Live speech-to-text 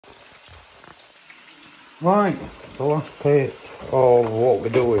Right, the last bit of what we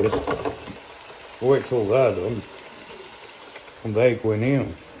do is wait till they're done and they go in here.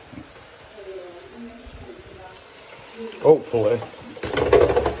 Hopefully,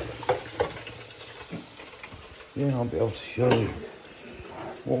 yeah, I'll be able to show you.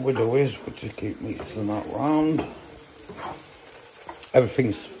 What we do is we just keep mixing that round.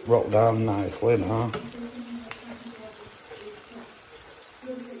 Everything's rocked down nicely now.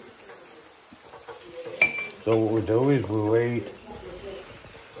 So what we do is we wait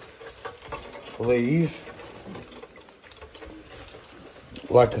for these.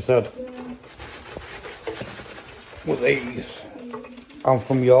 Like I said, with these, I'm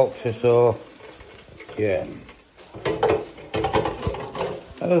from Yorkshire, so yeah.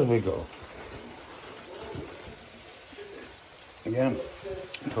 As we go. Again,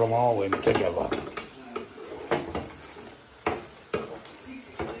 put them all in together.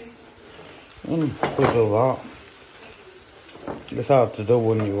 And we do that. It's hard to do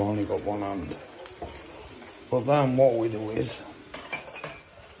when you've only got one hand. But then what we do is,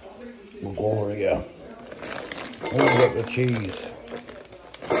 we'll go over here. We'll get the cheese.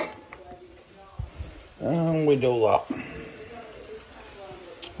 And we do that.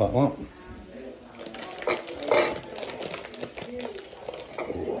 Like that.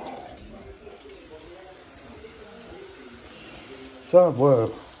 It's hard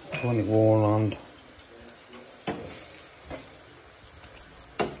work when it goes on.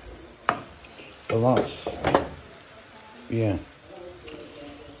 So that's, yeah.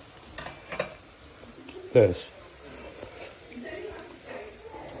 This.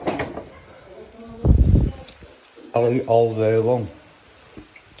 I'll eat all day long.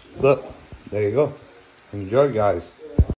 But, there you go. Enjoy, guys.